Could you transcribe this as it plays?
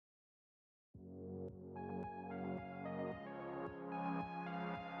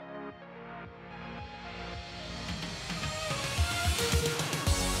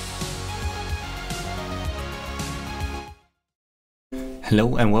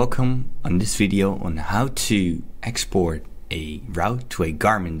Hello and welcome on this video on how to export a route to a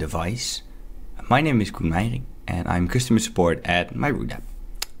Garmin device. My name is Koen and I'm customer support at MyRoute-app.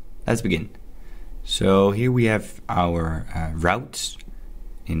 Let's begin. So here we have our routes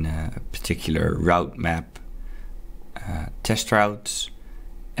in a particular route map, test routes,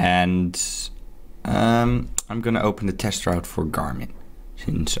 and I'm going to open the test route for Garmin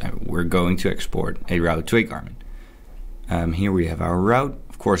since we're going to export a route to a Garmin. Here we have our route.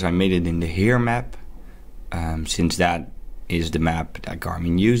 Of course, I made it in the here map, since that is the map that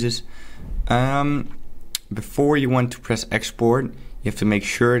Garmin uses. Before you want to press export, you have to make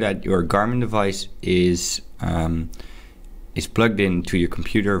sure that your Garmin device is plugged into your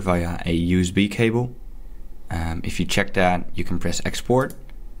computer via a USB cable. If you check that, you can press export.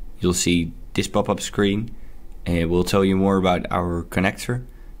 You'll see this pop-up screen. It will tell you more about our connector.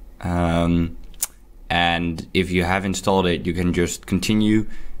 And if you have installed it, you can just continue.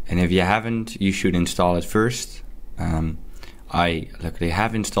 And if you haven't, you should install it first. I luckily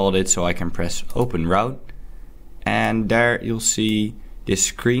have installed it, so I can press open route. And there you'll see this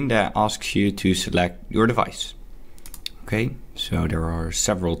screen that asks you to select your device. Okay, so there are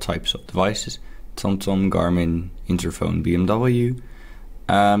several types of devices: TomTom, Garmin, Interphone, BMW.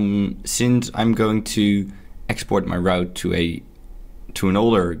 Since I'm going to export my route to an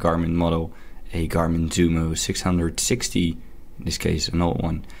older Garmin model, a Garmin Zumo 660, in this case an old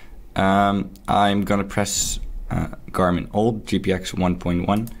one, I'm gonna press Garmin old GPX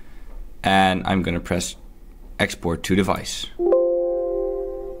 1.1 and I'm gonna press export to device.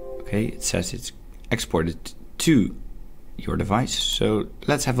 Okay, it says it's exported to your device, so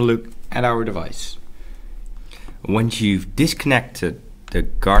let's have a look at our device. Once you've disconnected the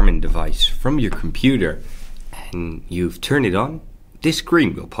Garmin device from your computer and you've turned it on, this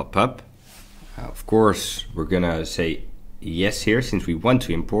screen will pop up. Of course, we're gonna say yes here since we want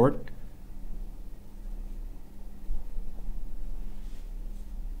to import.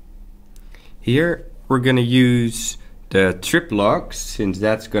 Here we're gonna use the trip logs since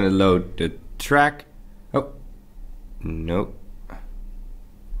that's gonna load the track. Oh, no.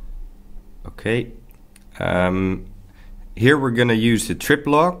 Okay. Here we're gonna use the trip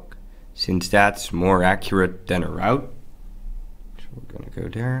log since that's more accurate than a route. So we're gonna go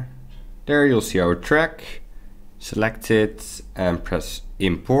there. There you'll see our track. Select it and press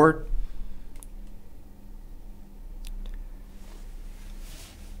import.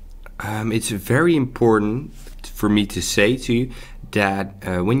 It's very important for me to say to you that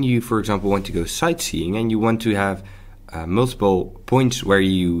when you, for example, want to go sightseeing and you want to have multiple points where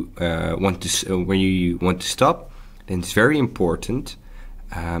you want to stop, then it's very important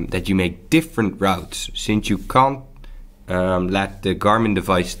that you make different routes, since you can't let the Garmin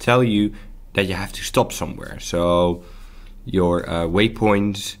device tell you that you have to stop somewhere. So your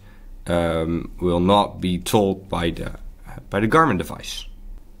waypoints will not be told by the Garmin device.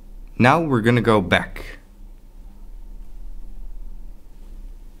 Now we're gonna go back.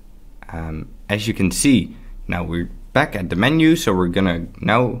 As you can see, now we're back at the menu, so we're gonna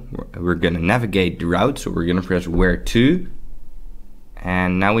navigate the route. So we're gonna press where to,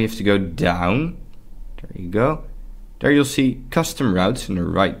 and now we have to go down. There you go. There you'll see custom routes in the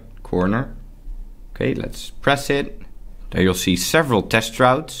right corner. Okay, let's press it. There you'll see several test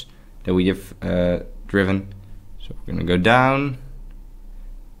routes that we have driven. So we're gonna go down.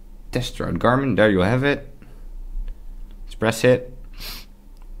 Test route Garmin, there you'll have it. Let's press it.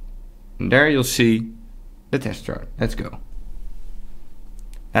 And there you'll see the test route. Let's go.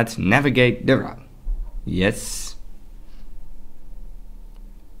 Let's navigate the route. Yes.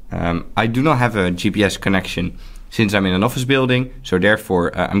 I do not have a GPS connection since I'm in an office building, so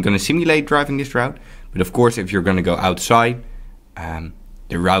therefore I'm going to simulate driving this route. But of course, if you're going to go outside,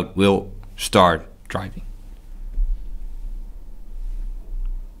 the route will start driving.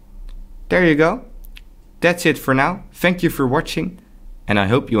 There you go. That's it for now. Thank you for watching, and I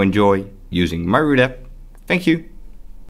hope you enjoy using MyRoute app. Thank you.